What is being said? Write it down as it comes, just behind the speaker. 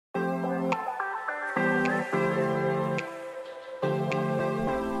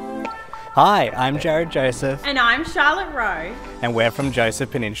Hi, I'm Jarod Joseph. And I'm Charlotte Rowe. And we're from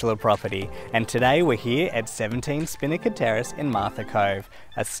Joseph Peninsula Property. And today we're here at 17 Spinnaker Terrace in Martha Cove,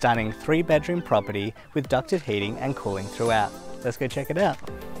 a stunning 3-bedroom property with ducted heating and cooling throughout. Let's go check it out.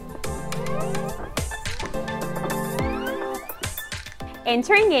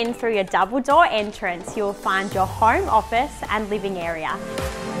 Entering in through your double door entrance, you will find your home office and living area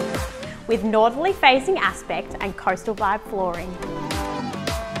with northerly facing aspect and coastal vibe flooring.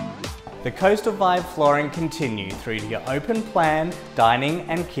 The coastal vibe flooring continues through to your open plan, dining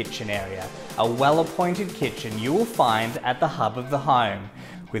and kitchen area. A well-appointed kitchen you will find at the hub of the home,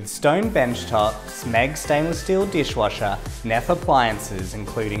 with stone benchtop, Smeg stainless steel dishwasher, Neff appliances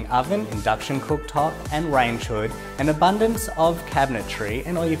including oven, induction cooktop and range hood, an abundance of cabinetry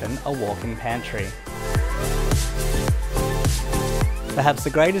and even a walk-in pantry. Perhaps the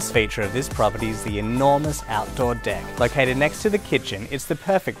greatest feature of this property is the enormous outdoor deck. Located next to the kitchen, it's the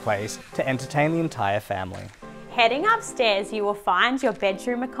perfect place to entertain the entire family. Heading upstairs, you will find your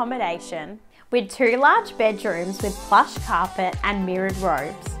bedroom accommodation with 2 large bedrooms with plush carpet and mirrored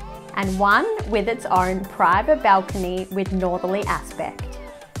robes, and one with its own private balcony with northerly aspect,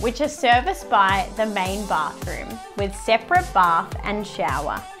 which is serviced by the main bathroom with separate bath and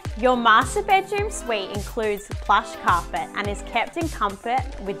shower. Your master bedroom suite includes plush carpet and is kept in comfort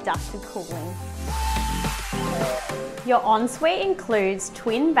with ducted cooling. Your ensuite includes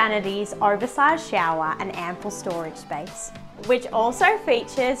twin vanities, oversized shower and ample storage space, which also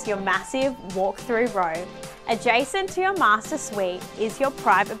features your massive walk-through robe. Adjacent to your master suite is your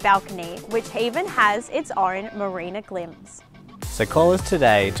private balcony, which even has its own marina glimpse. So call us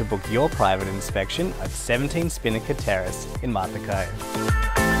today to book your private inspection at 17 Spinnaker Terrace in Martha Cove.